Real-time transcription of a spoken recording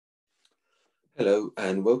Hello,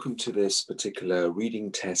 and welcome to this particular reading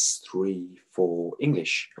test 3 for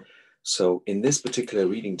English. So in this particular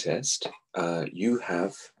reading test, you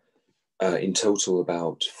have in total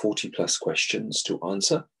about 40 plus questions to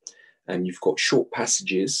answer, and you've got short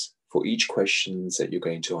passages for each questions that you're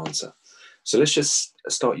going to answer. So let's just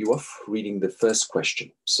start you off reading the first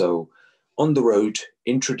question. So, on the road,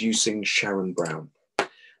 introducing Sharon Brown.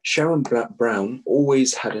 Sharon Brown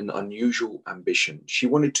always had an unusual ambition. She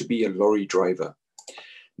wanted to be a lorry driver.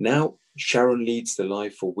 Now, Sharon leads the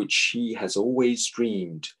life for which she has always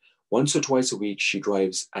dreamed. Once or twice a week, she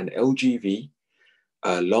drives an LGV,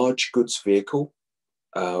 a large goods vehicle,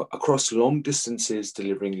 across long distances,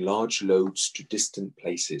 delivering large loads to distant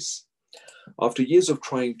places. After years of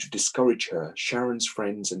trying to discourage her, Sharon's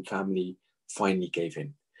friends and family finally gave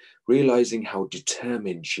in, realizing how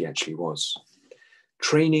determined she actually was.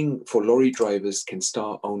 Training for lorry drivers can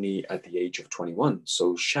start only at the age of 21.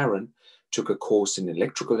 So Sharon took a course in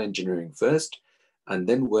electrical engineering first and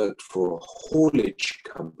then worked for a haulage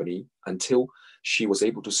company until she was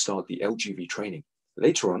able to start the LGV training.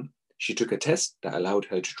 Later on, she took a test that allowed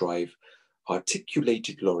her to drive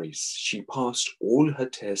articulated lorries. She passed all her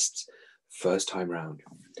tests first time round.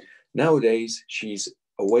 Nowadays, she's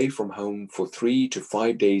away from home for 3 to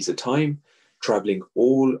 5 days at a time, traveling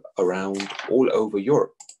all over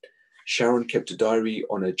Europe. Sharon kept a diary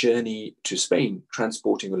on a journey to Spain,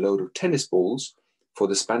 transporting a load of tennis balls for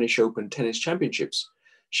the Spanish Open Tennis Championships.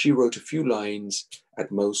 She wrote a few lines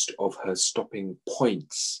at most of her stopping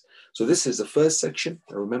points. So this is the first section,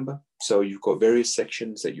 remember? So you've got various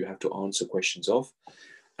sections that you have to answer questions of.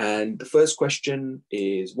 And the first question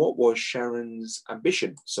is, what was Sharon's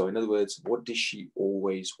ambition? So in other words, what did she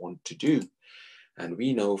always want to do? And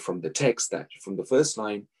we know from the text that from the first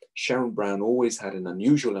line, Sharon Brown always had an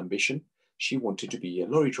unusual ambition. She wanted to be a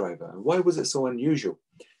lorry driver. And why was it so unusual?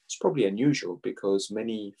 It's probably unusual because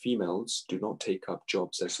many females do not take up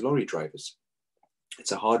jobs as lorry drivers.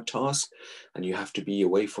 It's a hard task, and you have to be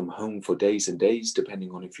away from home for days and days,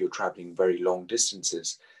 depending on if you're traveling very long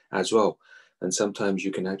distances as well. And sometimes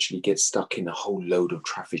you can actually get stuck in a whole load of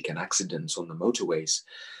traffic and accidents on the motorways.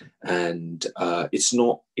 And it's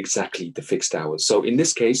not exactly the fixed hours. So in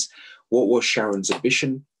this case, what was Sharon's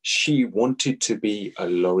ambition? She wanted to be a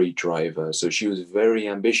lorry driver. So she was very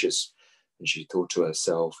ambitious. And she thought to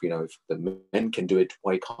herself, if the men can do it,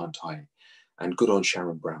 why can't I? And good on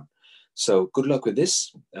Sharon Brown. So good luck with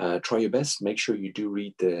this. Try your best. Make sure you do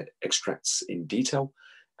read the extracts in detail.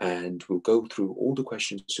 And we'll go through all the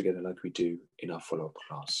questions together like we do in our follow-up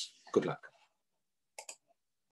class. Good luck.